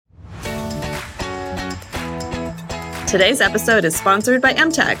Today's episode is sponsored by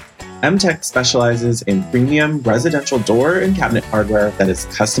MTech. MTech specializes in premium residential door and cabinet hardware that is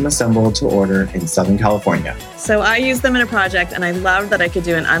custom assembled to order in Southern California. So I used them in a project, and I loved that I could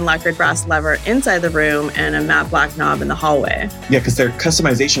do an unlacquered brass lever inside the room and a matte black knob in the hallway. Yeah, because their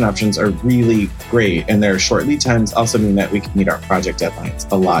customization options are really great, and their short lead times also mean that we can meet our project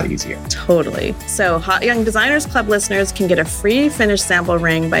deadlines a lot easier. Totally. So Hot Young Designers Club listeners can get a free finished sample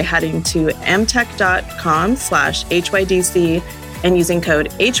ring by heading to mtech.com/HYDC and using code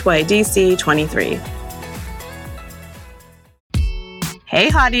HYDC23. Hey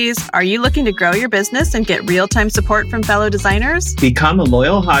hotties, are you looking to grow your business and get real-time support from fellow designers? Become a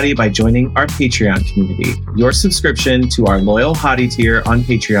Loyal Hottie by joining our Patreon community. Your subscription to our Loyal Hottie tier on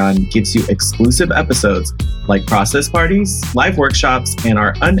Patreon gives you exclusive episodes like process parties, live workshops, and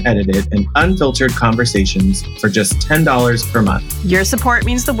our unedited and unfiltered conversations for just $10 per month. Your support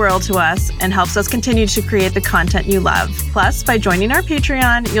means the world to us and helps us continue to create the content you love. Plus, by joining our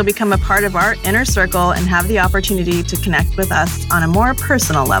Patreon, you'll become a part of our inner circle and have the opportunity to connect with us on a more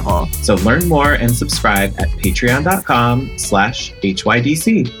personal level. So learn more and subscribe at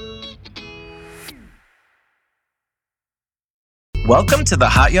patreon.com/HYDC. Welcome to the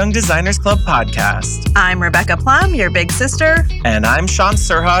Hot Young Designers Club podcast. I'm Rebecca Plum, your big sister. And I'm Sean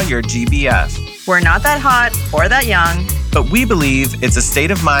Surha, your GBF. We're not that hot or that young, but we believe it's a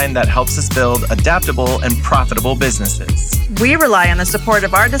state of mind that helps us build adaptable and profitable businesses. We rely on the support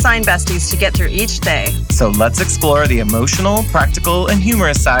of our design besties to get through each day. So let's explore the emotional, practical, and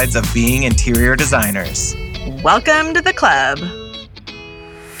humorous sides of being interior designers. Welcome to the club.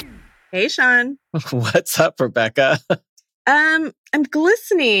 Hey, Sean. What's up, Rebecca? I'm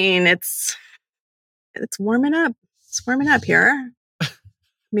glistening. It's warming up. It's warming up here.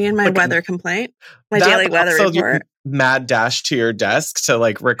 Me and my weather complaint. My daily weather report. Mad dash to your desk to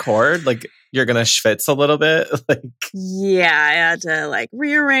record. You're gonna schwitz a little bit. Yeah, I had to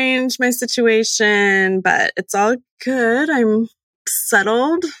rearrange my situation, but it's all good. I'm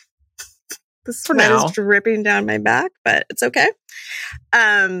settled. The sweat is dripping down my back, but it's okay.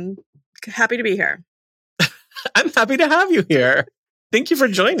 Happy to be here. I'm happy to have you here. Thank you for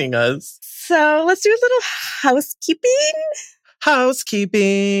joining us. So let's do a little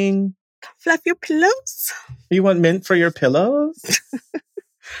housekeeping. Fluff your pillows. You want mint for your pillows?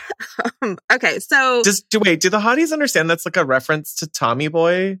 Okay, so... do the hotties understand that's a reference to Tommy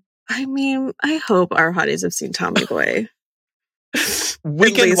Boy? I mean, I hope our hotties have seen Tommy Boy.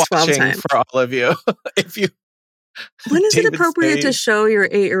 Weekend watching for all of you. If you... When is it appropriate to show your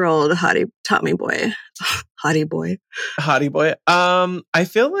 8-year-old Tommy Boy? Hottie boy. I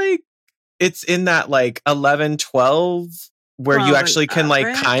feel like it's in that 11, 12 where you actually can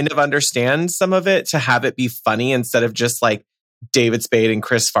kind of understand some of it to have it be funny instead of just David Spade and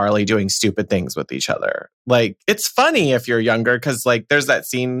Chris Farley doing stupid things with each other. It's funny if you're younger because there's that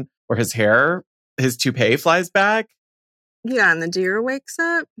scene where his toupee flies back. Yeah, and the deer wakes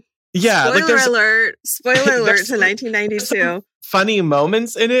up. Yeah. Spoiler alert to 1992. Funny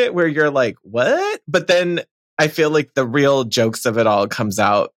moments in it where you're like, what? But then I feel like the real jokes of it all comes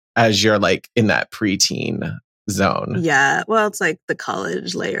out as you're in that preteen zone. Yeah. Well, it's the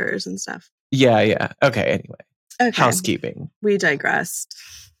college layers and stuff. Yeah. Okay. Anyway. Okay. Housekeeping. We digressed.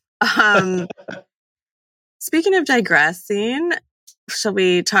 Speaking of digressing, shall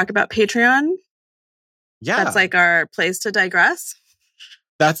we talk about Patreon? Yeah. That's our place to digress.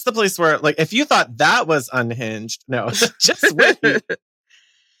 That's the place where, if you thought that was unhinged, no, just wait.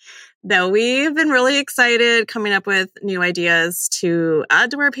 No, we've been really excited coming up with new ideas to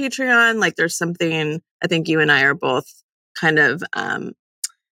add to our Patreon. There's something I think you and I are both kind of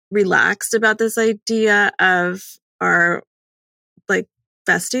relaxed about this idea of our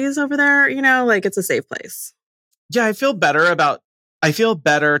besties over there. It's a safe place. Yeah, I feel better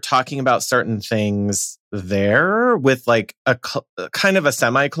talking about certain things there with a kind of a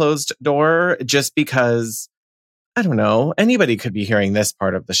semi-closed door, just because I don't know, anybody could be hearing this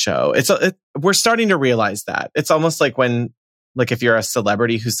part of the show. We're starting to realize that. It's almost like when if you're a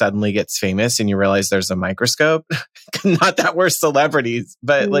celebrity who suddenly gets famous and you realize there's a microscope. Not that we're celebrities,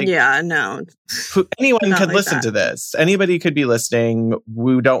 but yeah, no, anyone could listen to this. Anybody could be listening.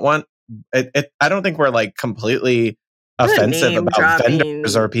 We don't want it. I don't think we're completely offensive about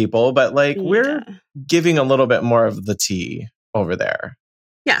vendors or people, but we're giving a little bit more of the tea over there.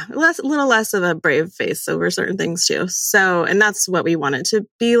 Yeah, a little less of a brave face over certain things too. So, and that's what we want it to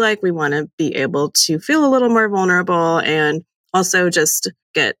be like. We want to be able to feel a little more vulnerable and also just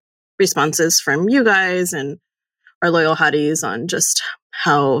get responses from you guys and our loyal hotties on just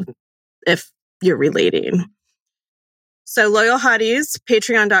how, if you're relating. So loyal hotties,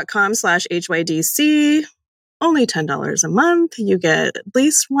 patreon.com/HYDC. only $10 a month. You get at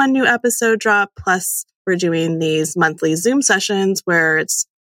least one new episode drop. Plus, we're doing these monthly Zoom sessions where it's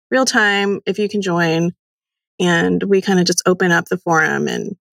real time if you can join. And we kind of just open up the forum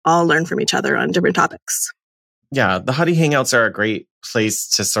and all learn from each other on different topics. Yeah, the Hottie Hangouts are a great place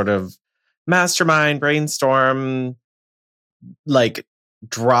to sort of mastermind, brainstorm, like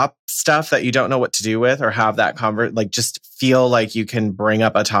drop stuff that you don't know what to do with, or have that like just feel like you can bring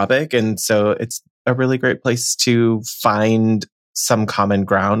up a topic. And so it's a really great place to find some common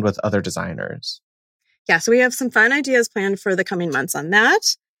ground with other designers. Yeah, so we have some fun ideas planned for the coming months on that.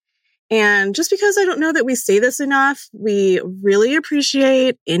 And just because I don't know that we say this enough, we really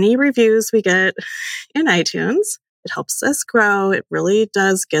appreciate any reviews we get in iTunes. It helps us grow. It really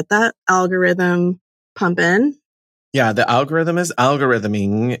does get that algorithm pumping. Yeah, the algorithm is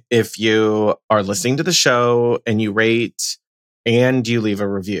algorithming if you are listening to the show and you rate and you leave a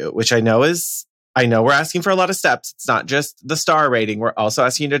review, which I know we're asking for a lot of steps. It's not just the star rating. We're also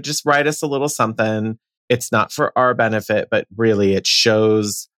asking you to just write us a little something. It's not for our benefit, but really it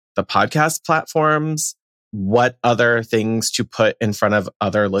shows the podcast platforms what other things to put in front of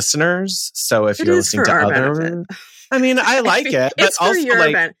other listeners. So if you're listening to other, I mean, I like it, but it's for also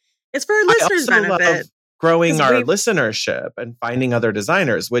it's for our listeners' benefit. Love growing our listenership and finding other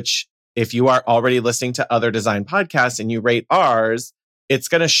designers, which if you are already listening to other design podcasts and you rate ours, it's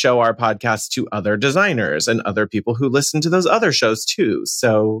going to show our podcast to other designers and other people who listen to those other shows too.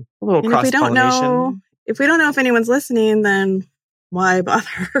 So a little cross-pollination. If we don't know if anyone's listening, then why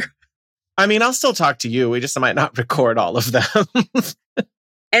bother? I mean, I'll still talk to you. We just might not record all of them.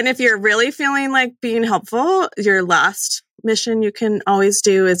 And if you're really feeling like being helpful, your last mission you can always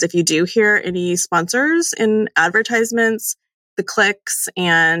do is if you do hear any sponsors in advertisements, the clicks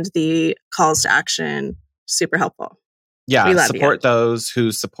and the calls to action, super helpful. Yeah, support those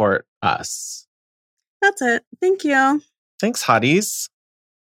who support us. That's it. Thank you. Thanks, hotties.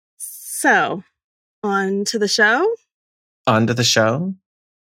 So, on to the show. On to the show.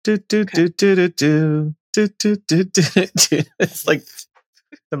 Do do do do do do do do do do. It's like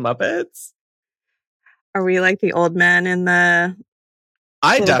the Muppets. Are we like the old men in the?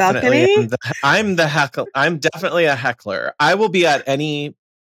 I definitely am. I'm the heckle. I'm definitely a heckler. I will be at anything.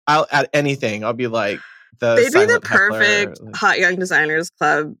 I'll be like the. They'd be the heckler. Perfect Hot Young Designers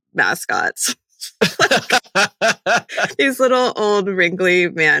Club mascots. These little old wrinkly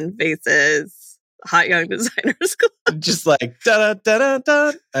man faces. Hot Young Designers Club. Just like da da da da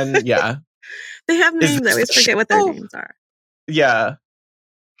da, and yeah, they have names. I always forget what their names are. Yeah,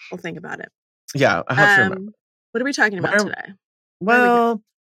 we'll think about it. Yeah, I have to remember. What are we talking about today? Well,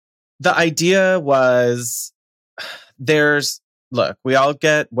 the idea was we all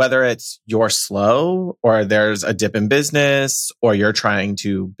get whether it's you're slow or there's a dip in business or you're trying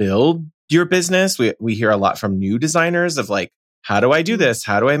to build your business. We hear a lot from new designers of like, how do I do this?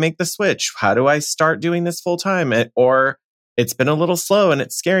 How do I make the switch? How do I start doing this full time? Or it's been a little slow and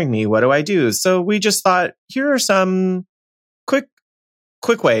it's scaring me. What do I do? So we just thought, here are some quick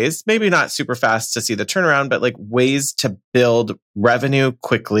ways, maybe not super fast to see the turnaround, but like ways to build revenue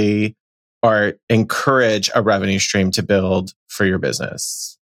quickly or encourage a revenue stream to build for your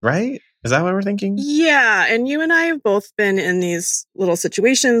business. Right? Is that what we're thinking? Yeah. And you and I have both been in these little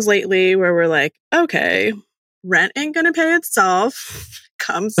situations lately where we're like, okay, rent ain't going to pay itself,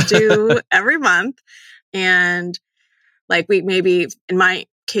 comes due every month. And like maybe in my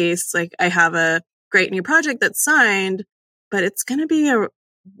case, like I have a great new project that's signed, but it's going to be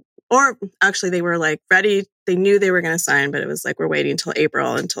or actually they were like ready. They knew they were going to sign, but it was like, we're waiting until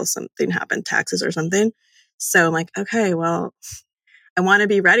April until something happened, taxes or something. So I'm like, okay, well, I want to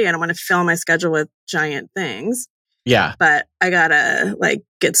be ready. I don't want to fill my schedule with giant things. Yeah. But I got to like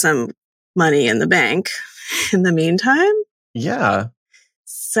get some money in the bank in the meantime. Yeah.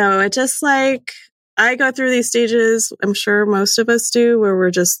 So it just like, I go through these stages, I'm sure most of us do, where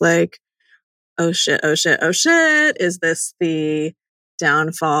we're just like, oh shit, oh shit, oh shit. Is this the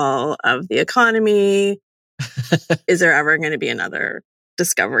downfall of the economy? Is there ever going to be another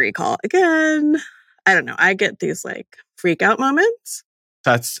discovery call again? I don't know. I get these like freak out moments.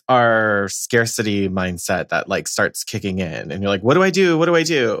 That's our scarcity mindset that like starts kicking in and you're like, what do I do? What do I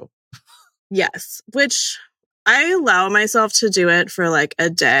do? Yes, which I allow myself to do it for like a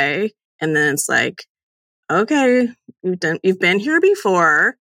day. And then it's like, okay, you've been here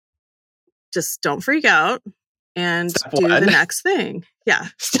before. Just don't freak out and do the next thing. Yeah.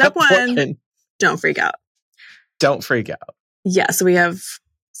 Step one, don't freak out. Don't freak out. Yeah. So we have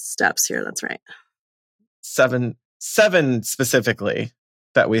steps here. That's right. Seven specifically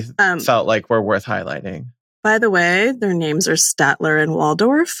that we felt like were worth highlighting. By the way, their names are Statler and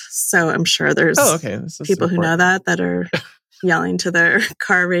Waldorf. So I'm sure there's This is people who know that are yelling to their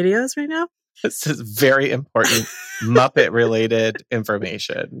car radios right now. This is very important Muppet related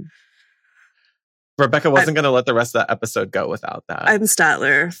information. Rebecca wasn't going to let the rest of that episode go without that. I'm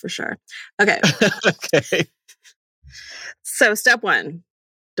Statler for sure. Okay. Okay. So step 1,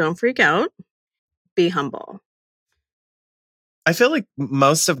 don't freak out. Be humble. I feel like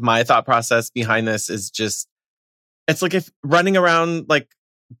most of my thought process behind this is just, it's like if running around like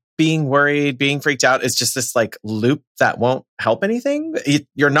being worried, being freaked out is just this like loop that won't help anything.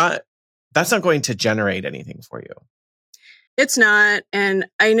 That's not going to generate anything for you. It's not. And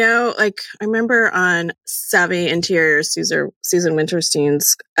I know, like, I remember on Savvy Interior, Susan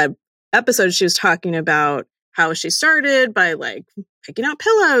Winterstein's episode, she was talking about how she started by like picking out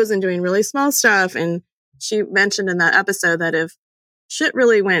pillows and doing really small stuff. And she mentioned in that episode that if shit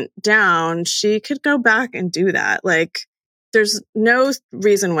really went down, she could go back and do that. Like, there's no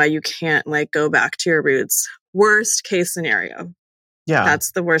reason why you can't like go back to your roots. Worst case scenario. Yeah.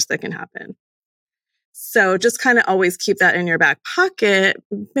 That's the worst that can happen. So just kind of always keep that in your back pocket.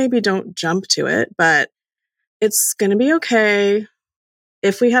 Maybe don't jump to it, but it's going to be okay.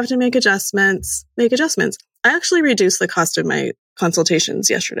 If we have to make adjustments, make adjustments. I actually reduced the cost of my consultations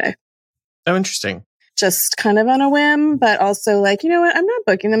yesterday. Oh, interesting. Just kind of on a whim, but also like, you know what? I'm not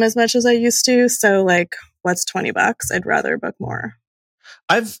booking them as much as I used to. So like, what's $20? I'd rather book more.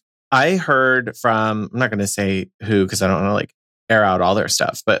 I heard from, I'm not going to say who, because I don't want to like air out all their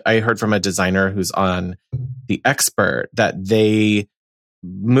stuff, but I heard from a designer who's on The Expert that they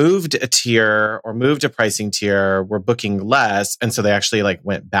moved a tier or moved a pricing tier, were booking less. And so they actually like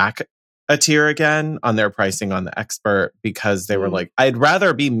went back a tier again on their pricing on The Expert because they were like, I'd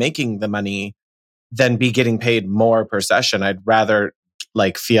rather be making the money than be getting paid more per session. I'd rather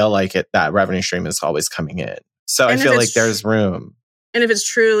like feel like that revenue stream is always coming in. So I feel like there's room. And if it's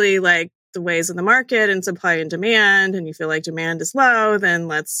truly like the ways of the market and supply and demand, and you feel like demand is low, then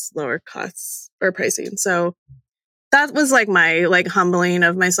let's lower costs or pricing. So that was like my like humbling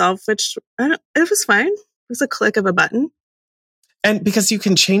of myself, which it was fine. It was a click of a button. And because you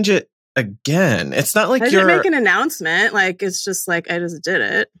can change it again, it's not like I didn't make an announcement. Like, it's just like, I just did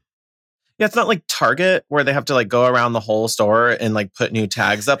it. Yeah, it's not like Target where they have to like go around the whole store and like put new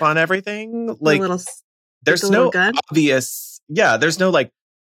tags up on everything. Like, there's no obvious, there's no like,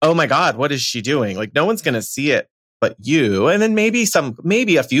 oh my God, what is she doing? Like, no one's going to see it but you. And then maybe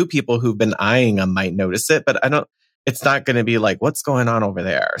a few people who've been eyeing them might notice it, but it's not going to be like, what's going on over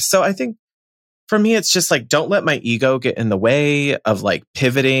there? So I think for me, it's just like, don't let my ego get in the way of like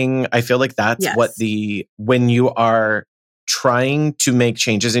pivoting. I feel like that's when you are trying to make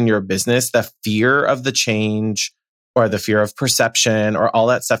changes in your business, the fear of the change or the fear of perception or all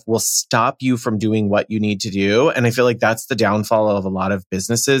that stuff will stop you from doing what you need to do. And I feel like that's the downfall of a lot of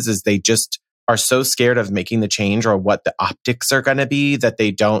businesses is they just are so scared of making the change or what the optics are going to be that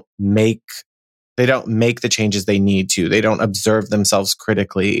they don't make the changes they need to. They don't observe themselves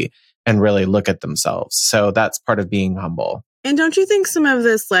critically and really look at themselves. So that's part of being humble. And don't you think some of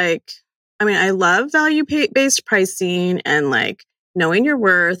this, like, I mean, I love value-based pricing and like knowing your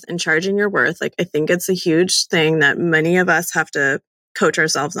worth and charging your worth. Like, I think it's a huge thing that many of us have to coach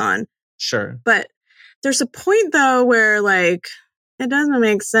ourselves on. Sure. But there's a point though where like, it doesn't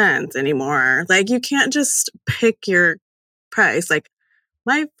make sense anymore. Like, you can't just pick your price. Like,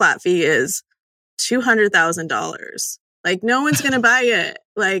 my flat fee is $200,000. Like, no one's going to buy it.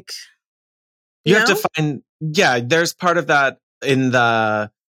 Like, you have to find, there's part of that in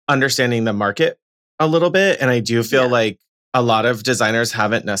the understanding the market a little bit. And I do feel like a lot of designers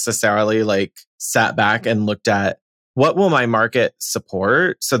haven't necessarily like sat back and looked at what will my market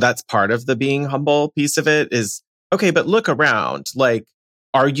support. So that's part of the being humble piece of it is, okay, but look around. Like,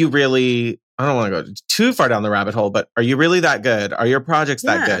 are you really, I don't want to go too far down the rabbit hole, but are you really that good? Are your projects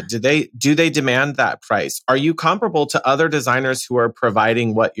that good? Do they demand that price? Are you comparable to other designers who are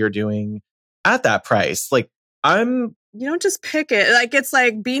providing what you're doing at that price? Like, you don't just pick it. Like, it's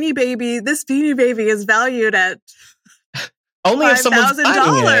like Beanie Baby. This Beanie Baby is valued at only if someone's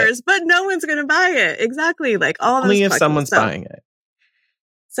buying it. But no one's going to buy it. Exactly. Like all only if someone's buying it.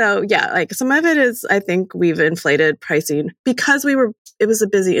 So yeah, like some of it is, I think we've inflated pricing because it was a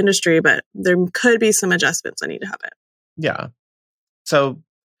busy industry, but there could be some adjustments that need to happen. Yeah. So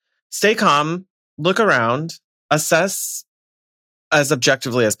stay calm, look around, assess as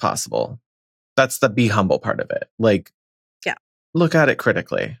objectively as possible. That's the be humble part of it. Like, look at it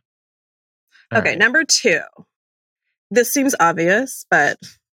critically. Okay. Number 2, this seems obvious, but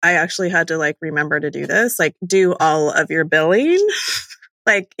I actually had to like remember to do this. Like, do all of your billing.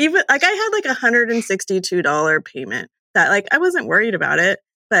 Like even like I had like $162 payment that like I wasn't worried about it,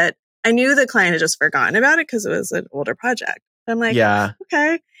 but I knew the client had just forgotten about it because it was an older project. I'm like, Yeah.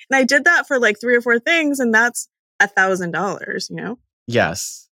 okay. And I did that for like 3 or 4 things, and that's $1,000, you know?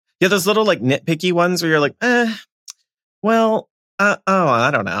 Yes. Yeah, those little like nitpicky ones where you're like, well,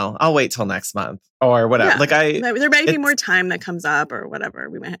 I don't know. I'll wait till next month or whatever. Yeah. Like There might be more time that comes up or whatever.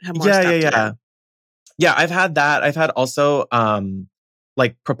 We might have more yeah, stuff yeah, to yeah. do. Yeah, I've had that. I've had also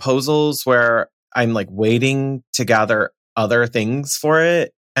like proposals where I'm like waiting to gather other things for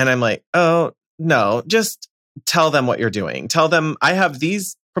it. And I'm like, oh no, just tell them what you're doing. Tell them I have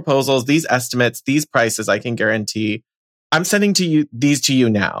these proposals, these estimates, these prices I can guarantee. I'm sending these to you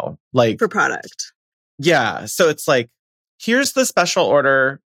now. Like For product. yeah. So it's like, here's the special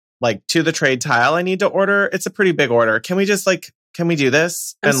order, like to the trade tile I need to order. It's a pretty big order. Can we do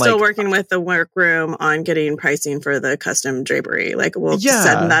this? I'm And still like, working with the workroom on getting pricing for the custom drapery. Like we'll Yeah.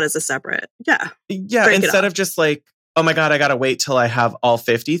 send that as a separate. Yeah. yeah, break it instead up. of just like, oh my God, I got to wait till I have all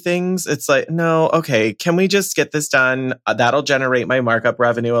 50 things. It's like, no, okay, can we just get this done? That'll generate my markup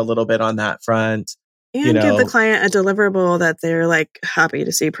revenue a little bit on that front. And give the client a deliverable that they're like happy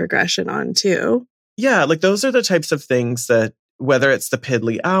to see progression on too. Yeah, like those are the types of things that whether it's the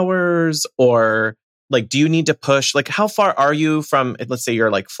piddly hours or like, do you need to push? Like, how far are you from, let's say you're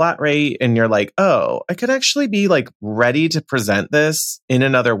like flat rate and you're like, oh, I could actually be like ready to present this in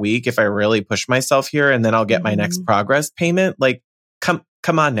another week if I really push myself here and then I'll get my next progress payment. Like, come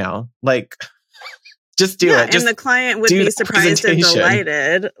on now. Like, just do it. And the client would be surprised and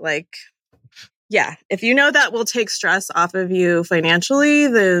delighted. Like, yeah, if you know that will take stress off of you financially,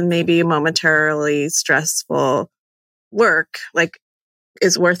 then maybe momentarily stressful work like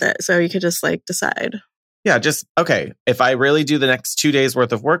is worth it. So you could just like decide. Yeah, just okay. If I really do the next 2 days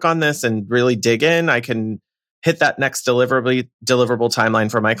worth of work on this and really dig in, I can hit that next deliverable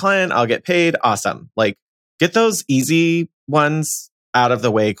timeline for my client. I'll get paid. Awesome. Like get those easy ones out of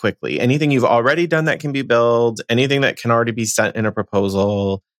the way quickly. Anything you've already done that can be billed, anything that can already be sent in a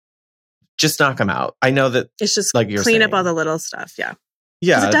proposal, just knock them out. I know that it's just like you're clean saying. up all the little stuff. Yeah.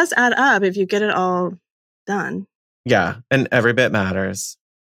 Yeah. Because it does add up if you get it all done. Yeah. And every bit matters.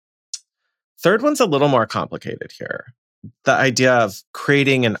 Third one's a little more complicated here. The idea of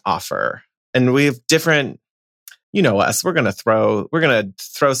creating an offer. And we have different, you know us, we're gonna throw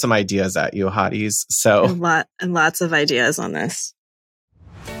some ideas at you, hotties. So and lots of ideas on this.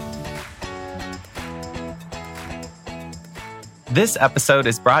 This episode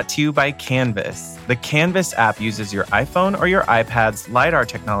is brought to you by Canvas. The Canvas app uses your iPhone or your iPad's LiDAR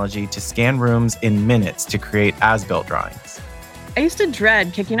technology to scan rooms in minutes to create as-built drawings. I used to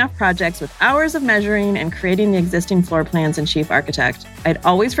dread kicking off projects with hours of measuring and creating the existing floor plans in Chief Architect. I'd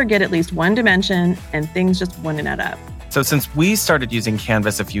always forget at least one dimension, and things just wouldn't add up. So since we started using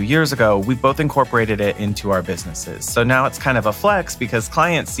Canvas a few years ago, we both incorporated it into our businesses. So now it's kind of a flex because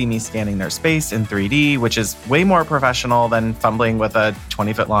clients see me scanning their space in 3D, which is way more professional than fumbling with a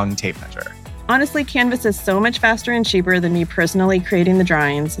 20-foot-long tape measure. Honestly, Canvas is so much faster and cheaper than me personally creating the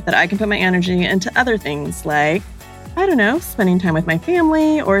drawings that I can put my energy into other things like, I don't know, spending time with my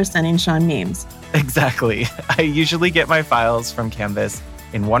family or sending Sean memes. Exactly. I usually get my files from Canvas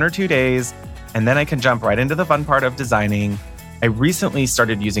in 1 or 2 days, and then I can jump right into the fun part of designing. I recently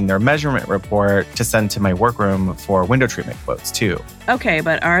started using their measurement report to send to my workroom for window treatment quotes too. Okay,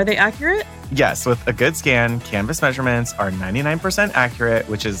 but are they accurate? Yes, with a good scan, Canvas measurements are 99% accurate,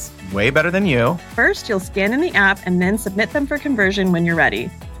 which is way better than you. First, you'll scan in the app and then submit them for conversion when you're ready.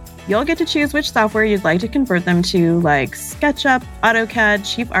 You'll get to choose which software you'd like to convert them to, like SketchUp, AutoCAD,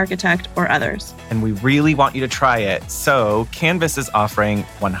 Chief Architect, or others. And we really want you to try it. So Canvas is offering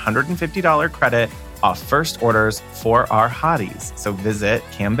 $150 credit off first orders for our hotties. So visit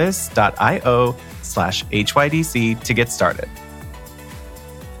canvas.io/HYDC to get started.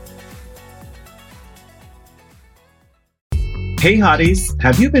 Hey hotties,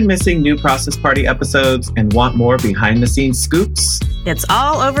 have you been missing new Process Party episodes and want more behind the scenes scoops? It's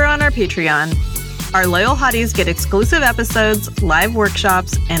all over on our Patreon. Our loyal hotties get exclusive episodes, live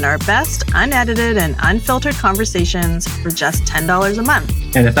workshops, and our best unedited and unfiltered conversations for just $10 a month.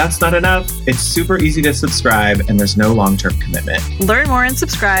 And if that's not enough, it's super easy to subscribe and there's no long-term commitment. Learn more and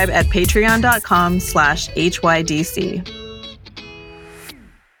subscribe at patreon.com/HYDC.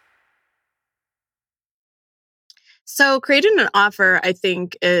 So creating an offer, I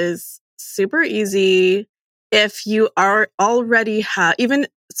think, is super easy if you are already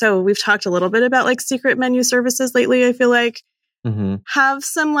so we've talked a little bit about like secret menu services lately. I feel like have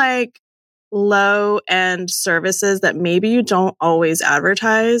some like low end services that maybe you don't always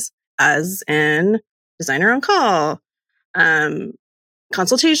advertise, as in designer on call,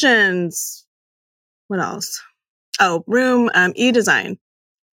 consultations. What else? Oh, Room, e-design.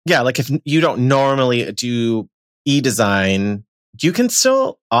 Yeah, like if you don't normally do e-design, you can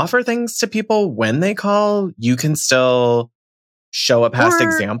still offer things to people when they call. You can still show a past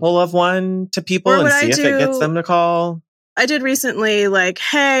example of one to people and see if it gets them to call. I did recently, like,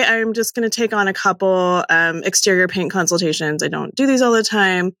 hey, I'm just going to take on a couple exterior paint consultations. I don't do these all the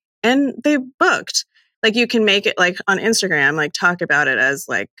time. And they booked. Like, you can make it like on Instagram, like talk about it as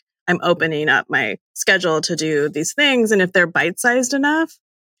like, I'm opening up my schedule to do these things. And if they're bite-sized enough,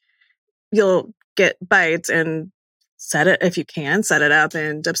 you'll get bites and set it, if you can, set it up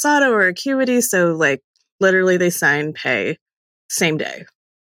in Dubsado or Acuity. So like literally they sign, pay same day.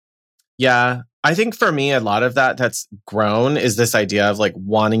 Yeah. I think for me, a lot of that's grown is this idea of like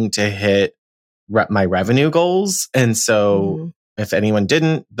wanting to hit my revenue goals. And so if anyone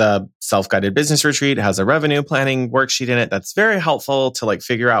didn't, the Self-Guided Business Retreat has a revenue planning worksheet in it that's very helpful to like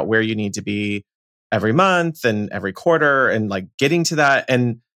figure out where you need to be every month and every quarter and like getting to that.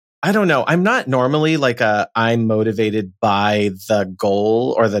 And I don't know, I'm not normally like I'm motivated by the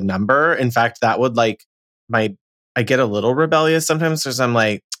goal or the number. In fact, that would like I get a little rebellious sometimes because I'm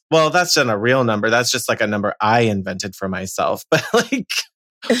like, well, that's not a real number. That's just like a number I invented for myself. But like,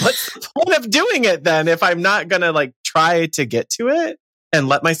 what's the point of doing it then if I'm not going to like try to get to it and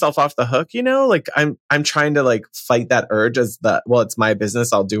let myself off the hook, you know? Like I'm trying to like fight that urge as well, it's my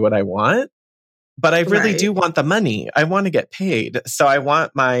business. I'll do what I want. But I really do want the money. I want to get paid. So I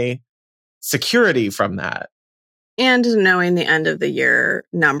want my security from that. And knowing the end of the year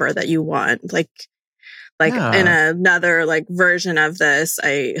number that you want. Like in another like version of this,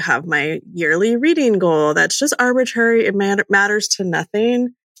 I have my yearly reading goal. That's just arbitrary. It matters to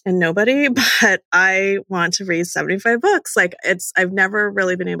nothing and nobody, but I want to read 75 books. Like I've never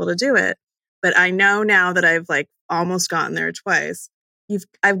really been able to do it, but I know now that I've like almost gotten there twice.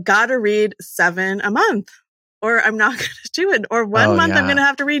 I've got to read 7 a month or I'm not going to do it. Or one month I'm going to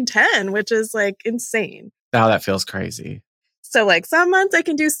have to read 10, which is like insane. Now that feels crazy. So like some months I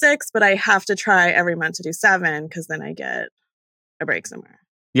can do 6, but I have to try every month to do 7 because then I get a break somewhere.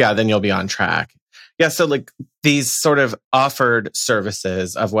 Yeah, then you'll be on track. Yeah, so like these sort of offered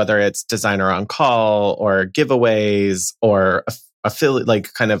services of whether it's designer on call or giveaways or affiliate,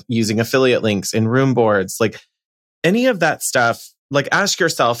 like kind of using affiliate links in room boards, like any of that stuff, like ask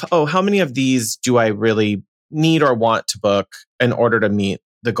yourself, oh, how many of these do I really need or want to book in order to meet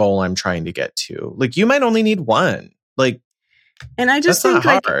the goal I'm trying to get to? Like you might only need one. Like, and I just think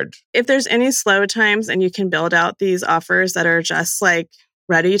like if there's any slow times and you can build out these offers that are just like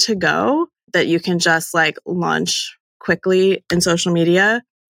ready to go, that you can just like launch quickly in social media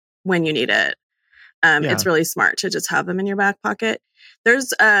when you need it. It's really smart to just have them in your back pocket.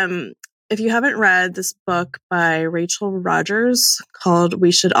 There's, if you haven't read this book by Rachel Rogers called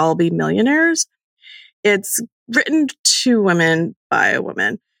We Should All Be Millionaires, it's written to women by a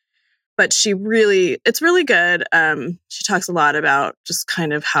woman. But it's really good. She talks a lot about just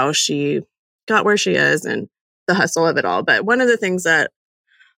kind of how she got where she is and the hustle of it all. But one of the things that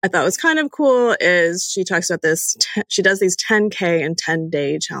I thought was kind of cool is she talks about this. She does these 10K and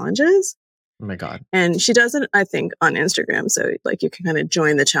 10-day challenges. Oh my God. And she does it, I think, on Instagram. So like you can kind of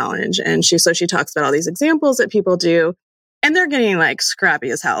join the challenge. And she talks about all these examples that people do. And they're getting like scrappy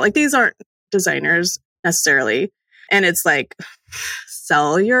as hell. Like these aren't designers necessarily. And it's like,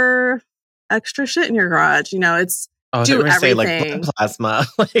 sell your extra shit in your garage. You know, it's do everything. Say, like blood plasma.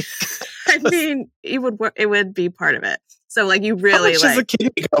 Like, I mean, it would be part of it. So like you really how much does a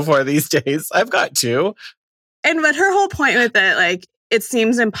kidney go for these days? I've got 2. But her whole point with it, like it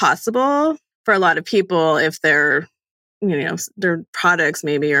seems impossible for a lot of people if their products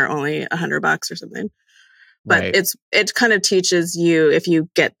maybe are only $100 or something. But it kind of teaches you if you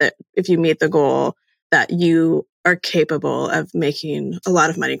meet the goal that you are capable of making a lot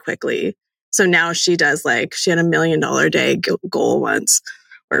of money quickly. So now she does she had $1 million a day goal once,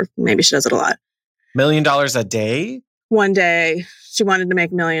 or maybe she does it a lot. $1 million a day? One day. She wanted to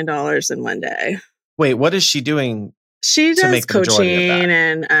make $1 million in one day. Wait, what is she doing? She does coaching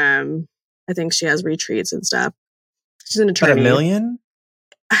and I think she has retreats and stuff. She's an attorney. But $1 million?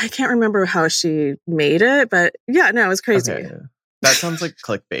 I can't remember how she made it, but yeah, no, it was crazy. Okay. That sounds like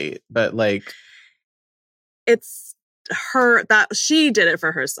clickbait, but like it's her that she did it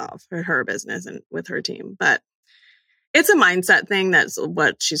for herself, for her business and with her team. But it's a mindset thing. That's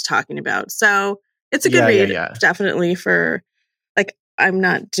what she's talking about. So it's a good read, definitely for I'm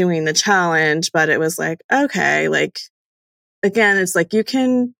not doing the challenge, but it was okay, again, it's you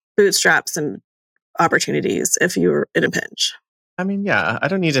can bootstrap some opportunities if you're in a pinch. I mean, yeah, I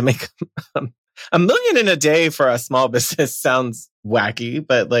don't need to make $1 million in a day for a small business sounds wacky,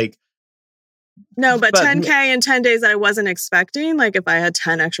 but like, no, but 10K in 10 days that I wasn't expecting. Like if I had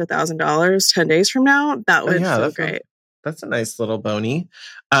 10 extra $1,000 10 days from now, that would feel great. That's a nice little bony.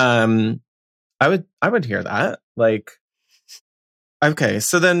 I would hear that. Like, okay.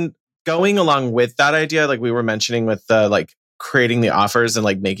 So then going along with that idea, like we were mentioning with the like creating the offers and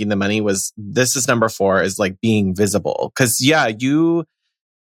like making the money this is number 4 is like being visible. Cause yeah,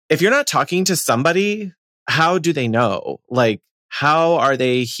 if you're not talking to somebody, how do they know? Like, how are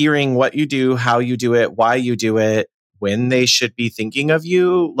they hearing what you do, how you do it, why you do it, when they should be thinking of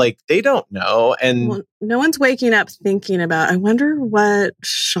you? Like, they don't know. And no one's waking up thinking about, I wonder what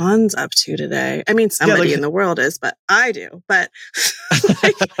Sean's up to today. I mean, somebody in the world is, but I do. But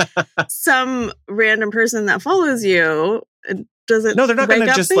like some random person that follows you doesn't no, they're not going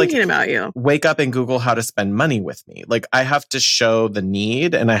to just thinking about you. Wake up and Google how to spend money with me. Like, I have to show the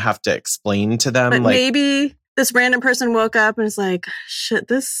need and I have to explain to them. But like, maybe this random person woke up and is like, shit,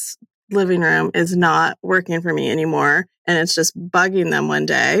 this living room is not working for me anymore. And it's just bugging them one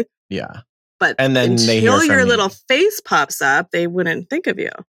day. Yeah. But and then until your little face pops up, they wouldn't think of you.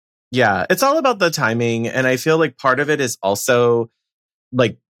 Yeah. It's all about the timing. And I feel like part of it is also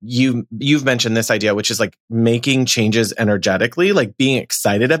like you've mentioned this idea, which is like making changes energetically, like being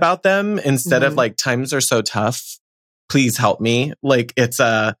excited about them instead of like, times are so tough. Please help me. Like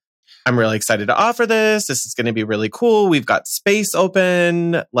I'm really excited to offer this. This is going to be really cool. We've got space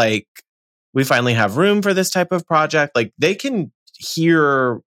open. Like we finally have room for this type of project. Like they can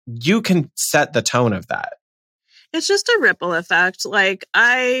hear, you can set the tone of that. It's just a ripple effect. Like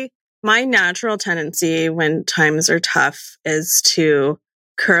my natural tendency when times are tough is to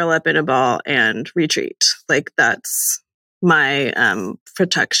curl up in a ball and retreat. Like that's my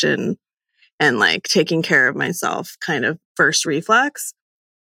protection and like taking care of myself kind of first reflex.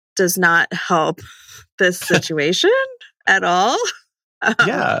 Does not help this situation at all.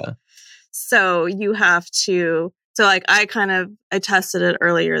 Yeah. So you have to, so like I tested it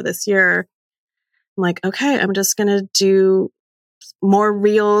earlier this year. I'm like, okay, I'm just going to do more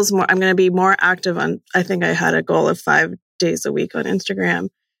reels, I'm going to be more active on, I think I had a goal of 5 days a week on Instagram,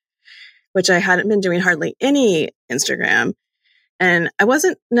 which I hadn't been doing hardly any Instagram. And I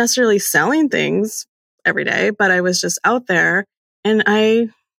wasn't necessarily selling things every day, but I was just out there and I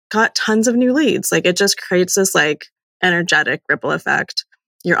got tons of new leads. Like it just creates this like energetic ripple effect.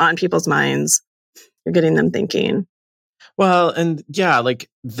 You're on people's minds. You're getting them thinking. Well, and yeah, like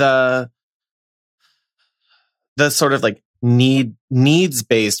the sort of like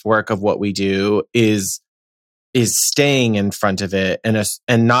needs-based work of what we do is staying in front of it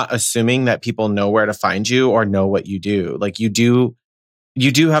and not assuming that people know where to find you or know what you do. Like you do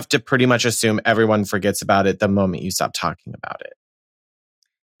have to pretty much assume everyone forgets about it the moment you stop talking about it.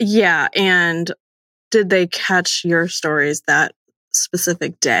 Yeah. And did they catch your stories that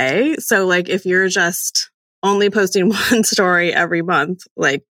specific day? So like if you're just only posting one story every month,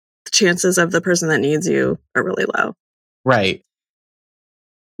 like the chances of the person that needs you are really low. Right.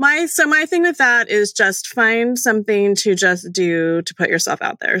 My thing with that is just find something to just do to put yourself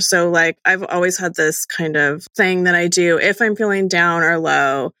out there. So like I've always had this kind of thing that I do if I'm feeling down or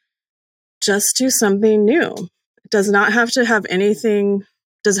low, just do something new. It does not have to have anything,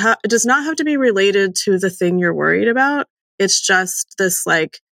 it does not have to be related to the thing you're worried about. It's just this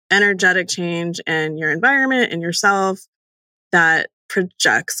like energetic change in your environment and yourself that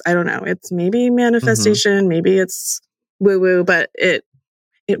projects. I don't know. It's maybe manifestation, maybe it's woo-woo, but it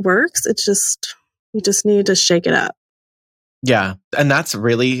works. It's just, you just need to shake it up. Yeah. And that's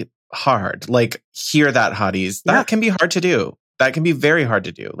really hard. Like hear that, hotties. That can be hard to do. That can be very hard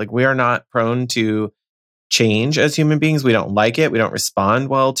to do. Like we are not prone to change as human beings. We don't like it. We don't respond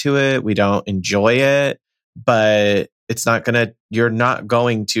well to it. We don't enjoy it, but you're not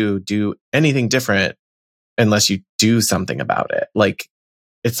going to do anything different unless you do something about it. Like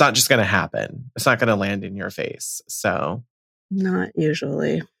it's not just going to happen. It's not going to land in your face. So not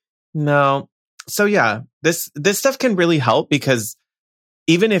usually. No. So yeah, this stuff can really help because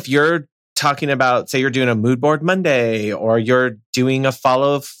even if you're talking about, say you're doing a mood board Monday or you're doing a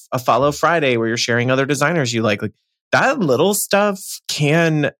follow Friday where you're sharing other designers you like that little stuff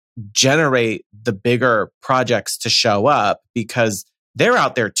can generate the bigger projects to show up because they're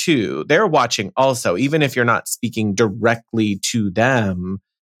out there too. They're watching also, even if you're not speaking directly to them,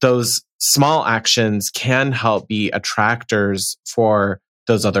 those small actions can help be attractors for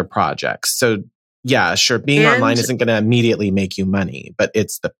those other projects. So yeah, sure. Being online isn't going to immediately make you money, but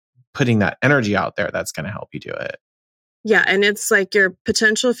it's the putting that energy out there that's going to help you do it. Yeah, and it's like your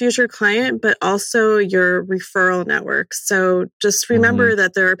potential future client, but also your referral network. So just remember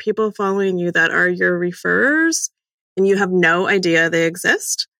that there are people following you that are your referrers and you have no idea they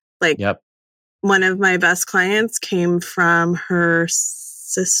exist. Like Yep. one of my best clients came from her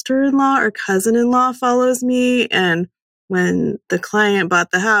sister-in-law or cousin-in-law follows me. And when the client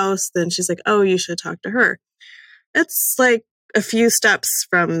bought the house, then she's like, oh, you should talk to her. It's like a few steps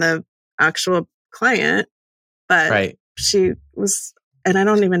from the actual client, but Right. she was, and I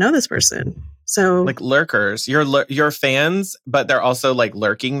don't even know this person. So Like lurkers, you're fans, but they're also like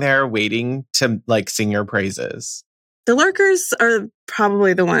lurking there waiting to like sing your praises. the lurkers are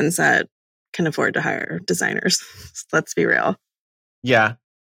probably the ones that can afford to hire designers. Let's be real. Yeah,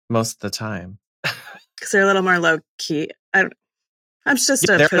 most of the time. Because they're a little more low key. It's just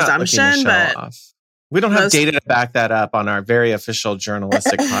Yeah, a they're not looking to presumption, show but off. We don't have most- data to back that up on our very official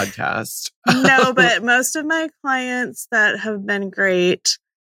journalistic podcast. no, but most of my clients that have been great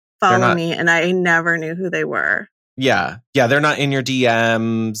follow me, and I never knew who they were. Yeah. Yeah. They're not in your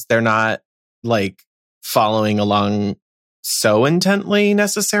DMs. They're not like following along so intently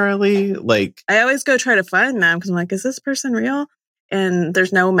necessarily. Like, I always go try to find them because I'm like, is this person real? And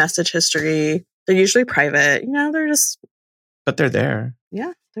there's no message history. They're usually private. You know, they're just. but they're there.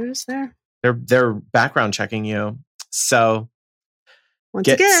 Yeah, they're just there. They're background checking you. So Once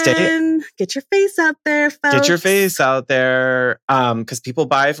again, get your face out there, folks. Get your face out there. Because people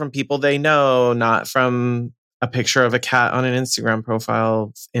buy from people they know, not from a picture of a cat on an Instagram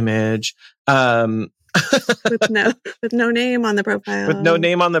profile image. with no name on the profile. With no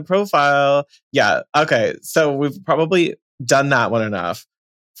name on the profile. Yeah. Okay. So we've probably done that one enough.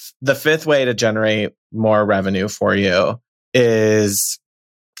 The fifth way to generate more revenue for you is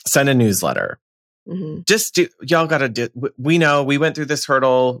send a newsletter. Mm-hmm. Y'all got to do, we know we went through this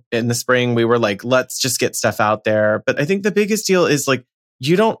hurdle in the spring. We were like, let's just get stuff out there. But I think the biggest deal is like,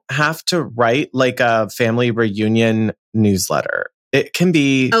 you don't have to write like a family reunion newsletter. It can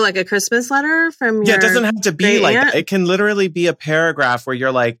be like a Christmas letter from your it doesn't have to be like aunt? It can literally be a paragraph where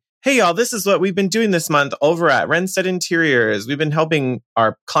you're like, hey y'all, this is what we've been doing this month over at Renstead Interiors. We've been helping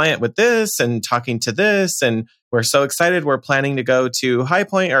our client with this and talking to this, and we're so excited. We're planning to go to High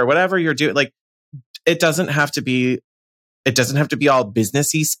Point or whatever you're doing. Like, it doesn't have to be all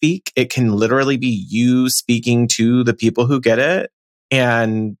businessy speak. It can literally be you speaking to the people who get it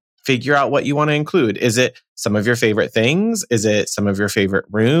and figure out what you want to include. Is it some of your favorite things? Is it some of your favorite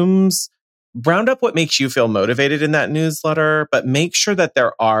rooms? Round up what makes you feel motivated in that newsletter, but make sure that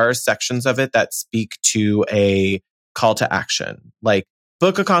there are sections of it that speak to a call to action, like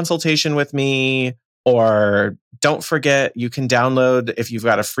book a consultation with me, or don't forget you can download if you've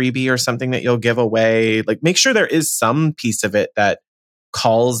got a freebie or something that you'll give away. Like, make sure there is some piece of it that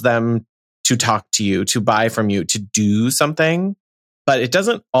calls them to talk to you, to buy from you, to do something. But it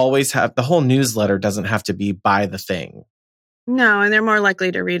doesn't always have, the whole newsletter doesn't have to be buy the thing. No, and they're more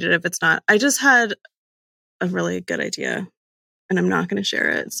likely to read it if it's not. I just had a really good idea, and I'm not going to share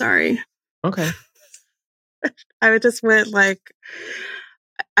it. Sorry. Okay. I just went like,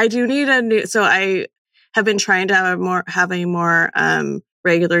 I do need a new. So I have been trying to have a more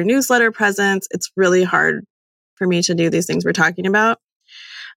regular newsletter presence. It's really hard for me to do these things we're talking about.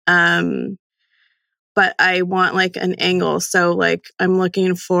 But I want like an angle. So like I'm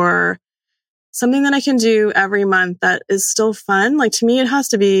looking for something that I can do every month that is still fun. Like, to me, it has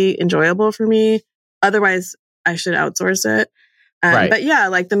to be enjoyable for me. Otherwise, I should outsource it. Right. But yeah,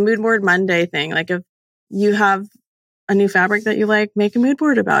 like the mood board Monday thing. Like, if you have a new fabric that you like, make a mood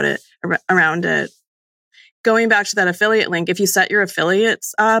board about it, around it. Going back to that affiliate link, if you set your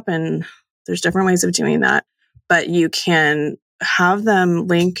affiliates up, and there's different ways of doing that, but you can have them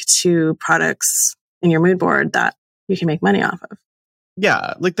link to products in your mood board that you can make money off of.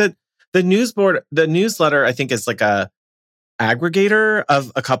 Yeah. Like the newsletter, I think, is like a aggregator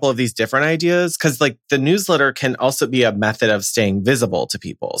of a couple of these different ideas. Cause like the newsletter can also be a method of staying visible to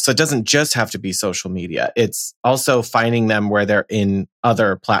people. So it doesn't just have to be social media. It's also finding them where they're in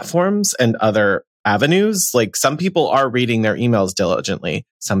other platforms and other avenues. Like, some people are reading their emails diligently.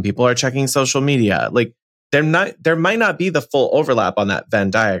 Some people are checking social media. Like, there might not be the full overlap on that Venn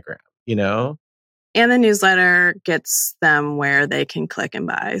diagram, you know? And the newsletter gets them where they can click and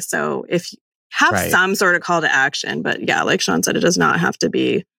buy. So if you have some sort of call to action, but yeah, like Sean said, it does not have to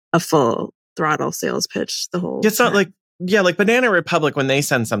be a full throttle sales pitch the whole It's not like, yeah, like Banana Republic, when they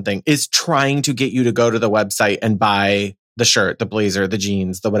send something, is trying to get you to go to the website and buy the shirt, the blazer, the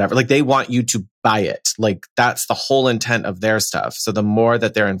jeans, the whatever. Like, they want you to buy it. Like, that's the whole intent of their stuff. So the more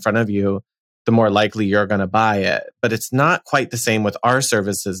that they're in front of you, the more likely you're going to buy it. But it's not quite the same with our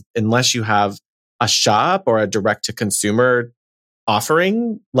services unless you have a shop or a direct to consumer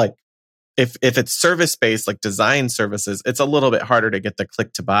offering, like if it's service based, like design services, it's a little bit harder to get the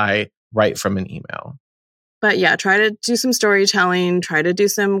click to buy right from an email. But yeah, try to do some storytelling, try to do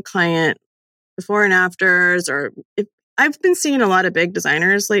some client before and afters, or I've been seeing a lot of big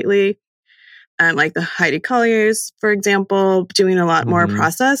designers lately, like the Heidi Colliers, for example, doing a lot more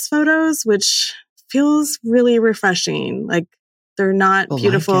process photos, which feels really refreshing. Like they're not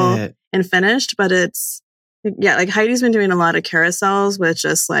beautiful and finished, but it's, yeah, like Heidi's been doing a lot of carousels with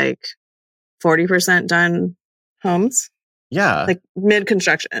just like 40% done homes. Yeah. Like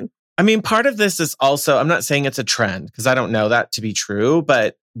mid-construction. I mean, part of this is also, I'm not saying it's a trend because I don't know that to be true,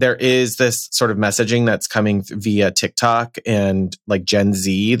 but there is this sort of messaging that's coming via TikTok and like Gen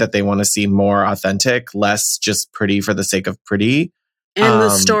Z that they want to see more authentic, less just pretty for the sake of pretty. And the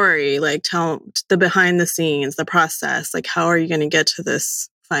story, like tell the behind the scenes, the process, like how are you going to get to this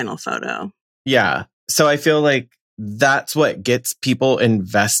final photo? Yeah. So I feel like that's what gets people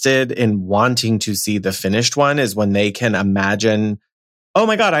invested in wanting to see the finished one, is when they can imagine, oh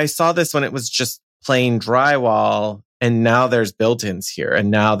my God, I saw this when it was just plain drywall and now there's built-ins here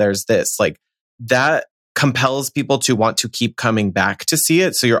and now there's this. Like that compels people to want to keep coming back to see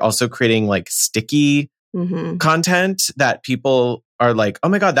it. So you're also creating like sticky content that people are like, oh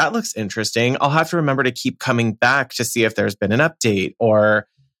my God, that looks interesting. I'll have to remember to keep coming back to see if there's been an update, or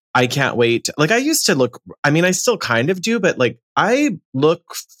I can't wait. Like I used to look, I mean, I still kind of do, but like I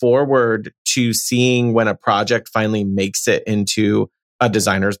look forward to seeing when a project finally makes it into a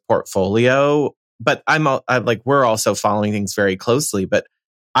designer's portfolio. But I'm like, we're also following things very closely, but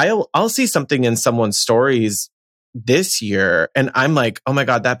I'll see something in someone's stories this year and I'm like, oh my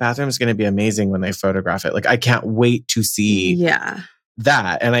God, that bathroom is going to be amazing when they photograph it. Like I can't wait to see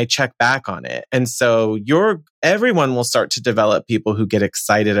that. And I check back on it. And so everyone will start to develop people who get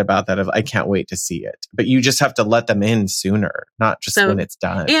excited about that, of I can't wait to see it. But you just have to let them in sooner, not just when it's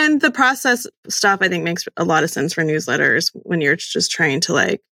done. And the process stuff, I think, makes a lot of sense for newsletters when you're just trying to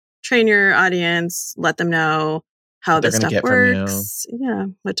like train your audience, let them know how this stuff works. Yeah,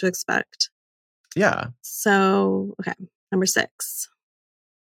 what to expect. Yeah. So, okay, number 6.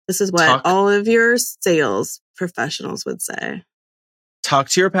 This is what all of your sales professionals would say. Talk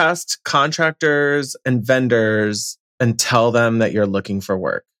to your past contractors and vendors and tell them that you're looking for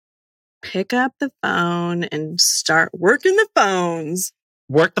work. Pick up the phone and start working the phones.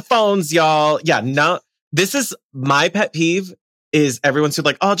 Work the phones, y'all. Yeah, no, this is my pet peeve, is everyone's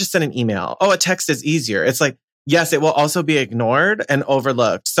like, oh, I'll just send an email. Oh, a text is easier. It's like, yes, it will also be ignored and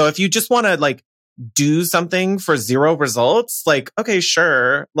overlooked. So if you just want to like do something for 0 results, like, okay,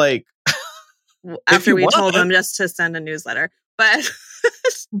 sure. Like after we told them just to send a newsletter. But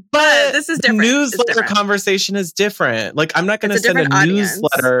this is different. Newsletter conversation is different. Like, I'm not going to send a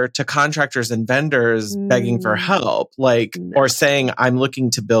newsletter to contractors and vendors begging for help, like, or saying I'm looking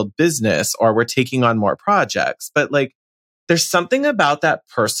to build business or we're taking on more projects. But like, there's something about that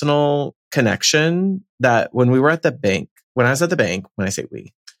personal connection that when we were at the bank, when I was at the bank, when I say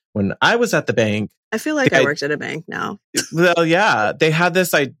we, when I was at the bank, I feel like I worked at a bank now. Well, yeah, they had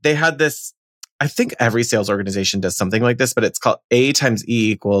this, I think every sales organization does something like this, but it's called A times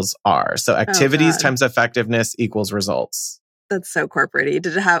E equals R. So activities times effectiveness equals results. That's so corporate-y.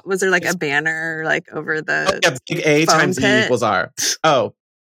 Was there like a banner like over the big A times E equals R. Oh,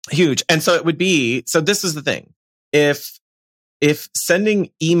 huge. And so it would be, so this is the thing. If sending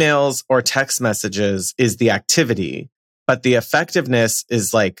emails or text messages is the activity, but the effectiveness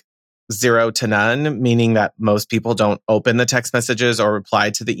is like 0 to none, meaning that most people don't open the text messages or reply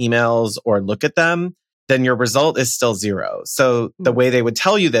to the emails or look at them, then your result is still 0. So the way they would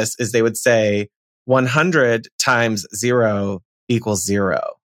tell you this is they would say 100 times 0 equals 0.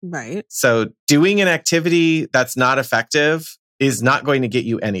 Right. So doing an activity that's not effective is not going to get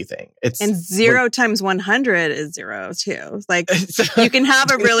you anything. And 0 times 100 is 0 too. Like you can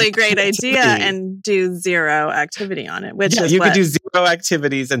have a really great idea and do 0 activity on it, which is you could do 0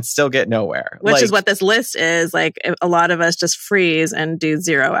 activities and still get nowhere. Which is what this list is. Like a lot of us just freeze and do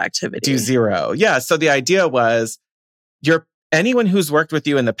 0 activity. Do 0. Yeah. So the idea was anyone who's worked with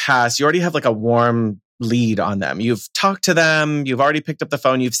you in the past, you already have like a warm lead on them. You've talked to them. You've already picked up the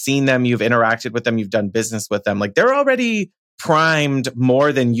phone. You've seen them. You've interacted with them. You've done business with them. Like they're already primed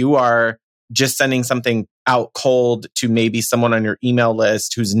more than you are just sending something out cold to maybe someone on your email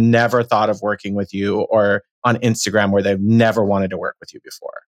list who's never thought of working with you, or on Instagram where they've never wanted to work with you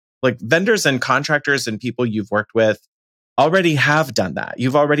before. Like vendors and contractors and people you've worked with already have done that.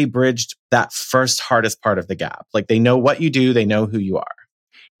 You've already bridged that first hardest part of the gap. Like they know what you do, they know who you are.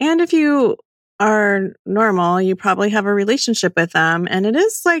 And if you are normal, you probably have a relationship with them. And it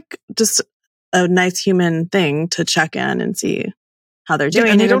is like just a nice human thing to check in and see how they're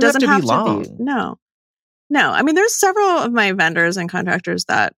doing. And they it don't have doesn't to be have to long. be. No. I mean, there's several of my vendors and contractors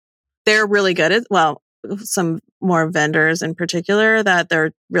that they're really good at, well, some more vendors in particular that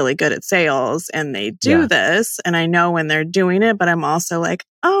they're really good at sales and they do this. And I know when they're doing it, but I'm also like,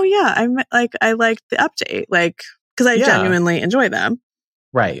 oh yeah, I like the update, like, because I genuinely enjoy them.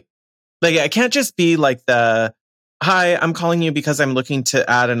 Right. Like, it can't just be like the, hi, I'm calling you because I'm looking to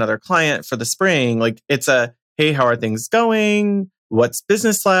add another client for the spring. Like, it's a, hey, how are things going? What's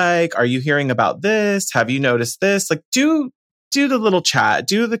business like? Are you hearing about this? Have you noticed this? Like, do the little chat,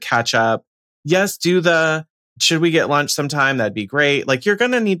 do the catch up. Yes, do the, should we get lunch sometime? That'd be great. Like, you're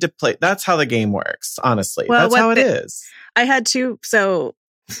going to need to play. That's how the game works, honestly. Well, that's how it is. I had to, so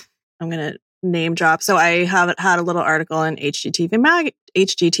I'm going to name drop. So I have had a little article in HGTV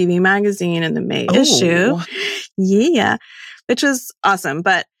magazine in the May issue. Yeah, which was awesome.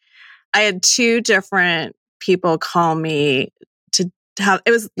 But I had two different people call me to have,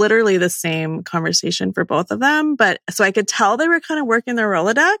 it was literally the same conversation for both of them. But so I could tell they were kind of working their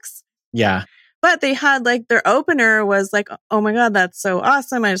Rolodex. Yeah. But they had like their opener was like, oh my God, that's so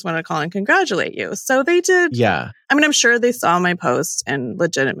awesome. I just want to call and congratulate you. So they did. Yeah. I mean, I'm sure they saw my post and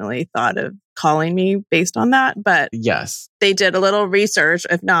legitimately thought of calling me based on that. But yes, they did a little research,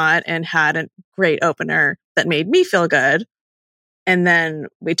 if not, and had a great opener that made me feel good. And then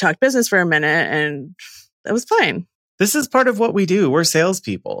we talked business for a minute and that was fine. This is part of what we do. We're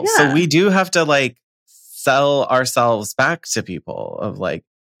salespeople. Yeah. So we do have to like sell ourselves back to people of like,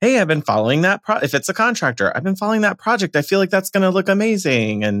 hey, I've been following that. If it's a contractor, I've been following that project. I feel like that's going to look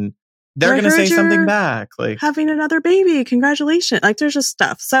amazing. And they're going to say something back. Like having another baby. Congratulations. Like there's just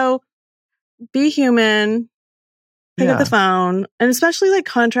stuff. So be human, pick up the phone, and especially like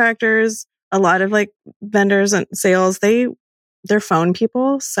contractors, a lot of like vendors and sales, they're phone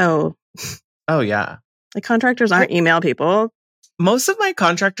people. So, oh yeah. Like contractors aren't email people. Most of my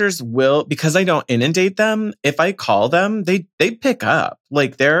contractors will, because I don't inundate them. If I call them, they pick up.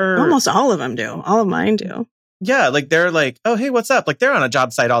 Like they're almost all of them do. All of mine do. Yeah, like they're like, oh, hey, what's up? Like they're on a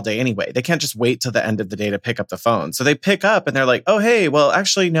job site all day anyway. They can't just wait till the end of the day to pick up the phone. So they pick up and they're like, oh, hey, well,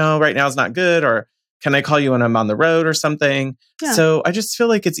 actually, no, right now is not good. Or can I call you when I'm on the road or something? Yeah. So I just feel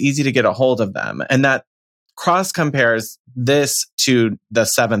like it's easy to get a hold of them. And that cross compares this to the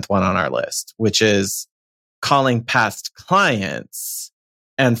seventh one on our list, which is calling past clients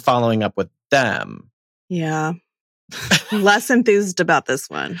and following up with them. Yeah. Less enthused about this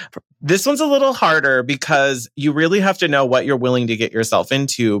one. This one's a little harder because you really have to know what you're willing to get yourself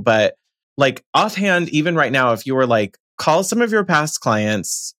into. But like offhand, even right now, if you were like, call some of your past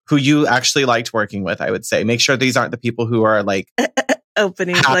clients who you actually liked working with, I would say, make sure these aren't the people who are like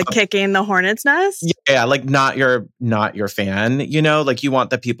opening, like kicking the hornet's nest. Yeah, like not your fan, you know, like you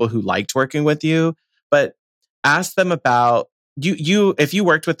want the people who liked working with you, but ask them about you if you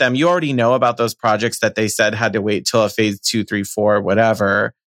worked with them, you already know about those projects that they said had to wait till a phase 2, 3, 4,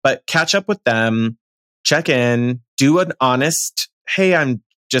 whatever. But catch up with them, check in, do an honest, hey, I'm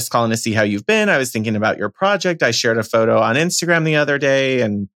just calling to see how you've been. I was thinking about your project. I shared a photo on Instagram the other day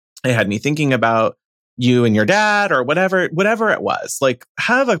and it had me thinking about you and your dad or whatever it was. Like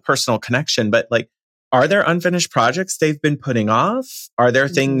have a personal connection, but like, are there unfinished projects they've been putting off? Are there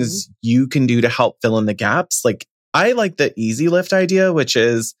things you can do to help fill in the gaps? Like I like the easy lift idea, which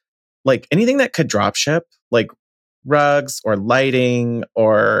is like anything that could drop ship, like rugs or lighting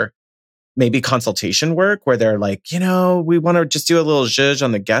or maybe consultation work where they're like, you know, we want to just do a little zhuzh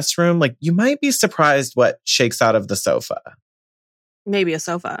on the guest room. Like you might be surprised what shakes out of the sofa. Maybe a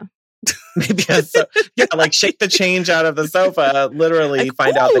sofa. Maybe like shake the change out of the sofa, literally like,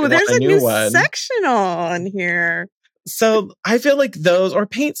 find out they want a new one. Sectional on here. So I feel like those or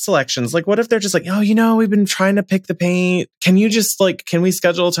paint selections, like what if they're just like, oh, you know, we've been trying to pick the paint. Can you just like, can we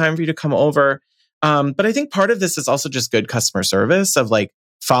schedule a time for you to come over? But I think part of this is also just good customer service of like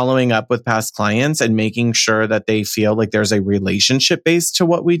following up with past clients and making sure that they feel like there's a relationship base to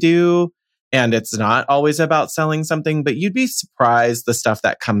what we do. And it's not always about selling something, but you'd be surprised the stuff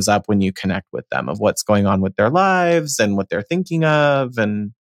that comes up when you connect with them of what's going on with their lives and what they're thinking of.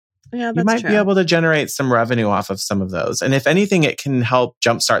 And you might be able to generate some revenue off of some of those. And if anything, it can help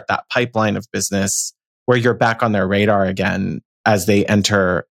jumpstart that pipeline of business where you're back on their radar again as they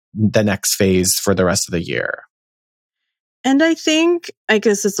enter the next phase for the rest of the year. And I think, I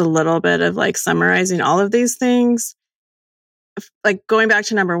guess it's a little bit of like summarizing all of these things. Like going back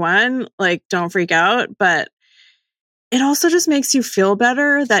to number one, like don't freak out, but it also just makes you feel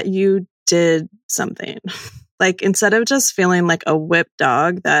better that you did something. Like instead of just feeling like a whipped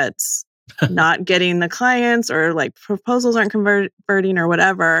dog that's not getting the clients or like proposals aren't converting or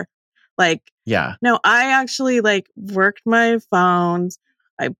whatever, Like, Yeah. no, I actually like worked my phones.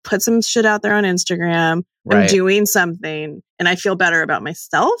 I put some shit out there on Instagram. I'm doing something and I feel better about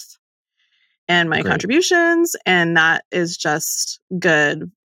myself and my contributions. And that is just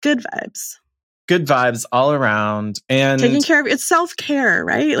good vibes. Good vibes all around. And taking care of it's self-care,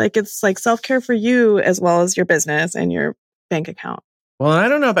 right? Like it's like self-care for you as well as your business and your bank account. Well, I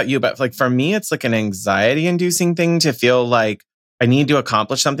don't know about you, but like for me, it's like an anxiety inducing thing to feel like I need to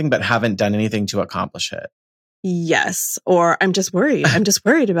accomplish something, but haven't done anything to accomplish it. Yes. Or I'm just worried. I'm just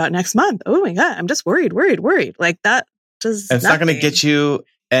worried about next month. Oh my God. I'm just worried. Like that does It's not going to get you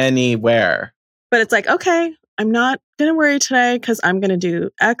anywhere. But it's like, okay, I'm not going to worry today because I'm going to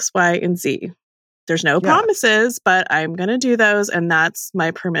do X, Y, and Z. There's no promises, but I'm going to do those. And that's my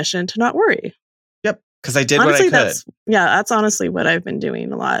permission to not worry. Yep. Because I did honestly, what I could. That's honestly what I've been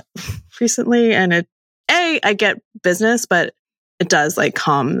doing a lot recently. And I get business, but it does like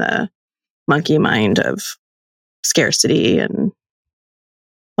calm the monkey mind of scarcity and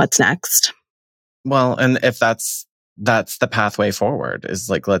what's next. Well, and if that's the pathway forward is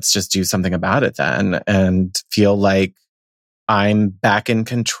like, let's just do something about it then and feel like I'm back in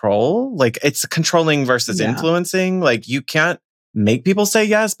control. Like it's controlling versus influencing. Like you can't make people say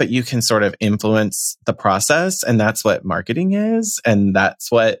yes, but you can sort of influence the process. And that's what marketing is. And that's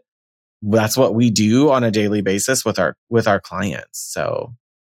what we do on a daily basis with our clients. So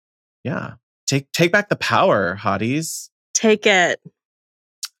yeah, take back the power, hotties. Take it.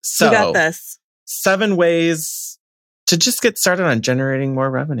 So you got this. 7 ways to just get started on generating more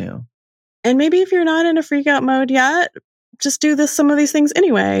revenue. And maybe if you're not in a freak out mode yet, just do some of these things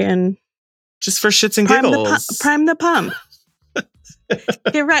anyway. And just for shits and giggles. Prime the pump.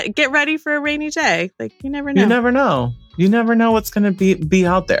 Get ready for a rainy day. Like you never know. You never know what's going to be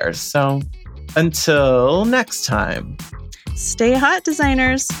out there. So until next time. Stay hot,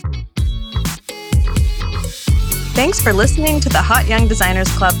 designers. Thanks for listening to the Hot Young Designers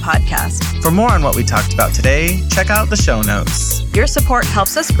Club podcast. For more on what we talked about today, check out the show notes. Your support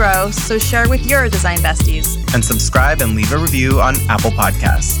helps us grow, so share with your design besties. And subscribe and leave a review on Apple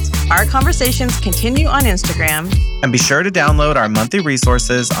Podcasts. Our conversations continue on Instagram. And be sure to download our monthly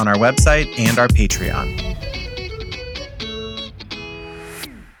resources on our website and our Patreon.